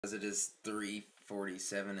As it is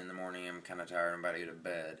 3:47 in the morning, I'm kind of tired. I'm about to go to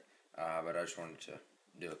bed, but I just wanted to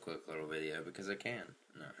do a quick little video because I can.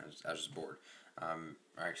 No, I was just bored.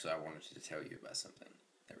 Actually, I wanted to tell you about something.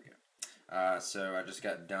 There we go. So I just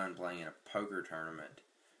got done playing in a poker tournament.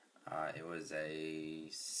 It was a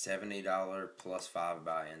 $70 plus 5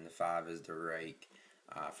 buy-in. The 5 is the rake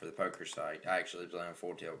for the poker site. I actually play on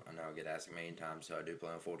full tilt. I know I get asked a million times, so I do play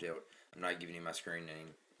on full tilt. I'm not giving you my screen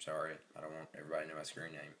name. Sorry, I don't want everybody to know my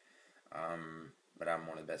screen name. But I'm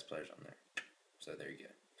one of the best players on there. So there you go.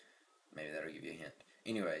 Maybe that'll give you a hint.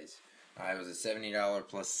 Anyways, it was a $70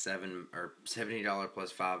 plus 7 or $70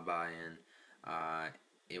 plus 5 buy-in.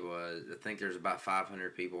 It was, I think there's about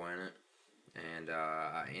 500 people in it, and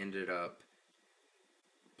I ended up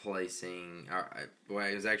placing. Well,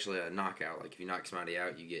 it was actually a knockout. Like if you knock somebody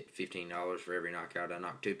out, you get $15 for every knockout. I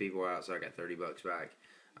knocked 2 people out, so I got $30 back.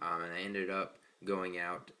 And I ended up going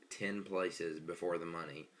out 10 places before the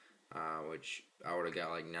money, which I would have got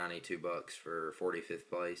like $92 for 45th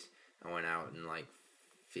place. I went out in like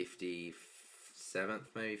 57th,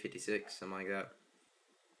 maybe 56th, something like that.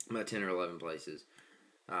 About 10 or 11 places.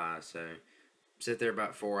 So sit there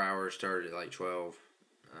about 4 hours. Started at like 12.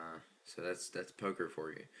 So that's poker for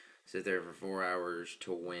you. Sit there for 4 hours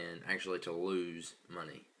to win, actually to lose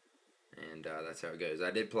money, and that's how it goes. I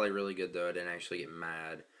did play really good though. I didn't actually get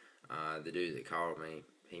mad. The dude that called me,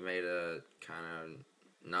 he made a kind of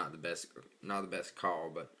not the best call,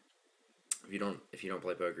 but if you don't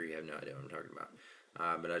play poker, you have no idea what I'm talking about.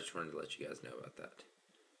 But I just wanted to let you guys know about that.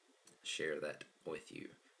 Share that with you.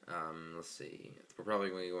 Let's see. We're probably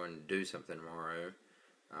going to go and do something tomorrow.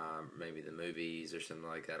 Maybe the movies or something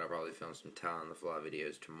like that. I'll probably film some Time on the Fly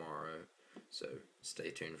videos tomorrow. So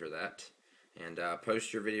stay tuned for that. And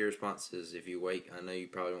post your video responses if you wake. I know you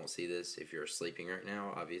probably won't see this if you're sleeping right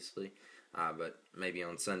now, obviously. But maybe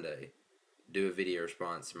on Sunday, do a video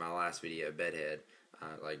response to my last video, Bedhead.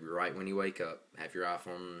 Like right when you wake up, have your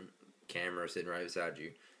iPhone camera sitting right beside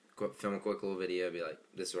you. Film a quick little video. Be like,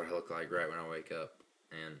 this is what I look like right when I wake up.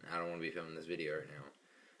 And I don't want to be filming this video right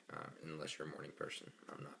now. Unless you're a morning person.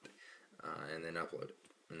 I'm not. And then upload it.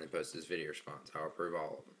 And then post this video response. I'll approve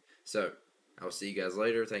all of them. So, I'll see you guys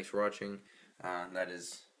later. Thanks for watching. That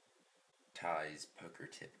is Ty's poker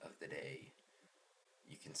tip of the day.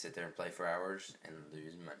 You can sit there and play for hours and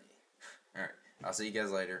lose money. Alright, I'll see you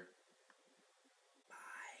guys later.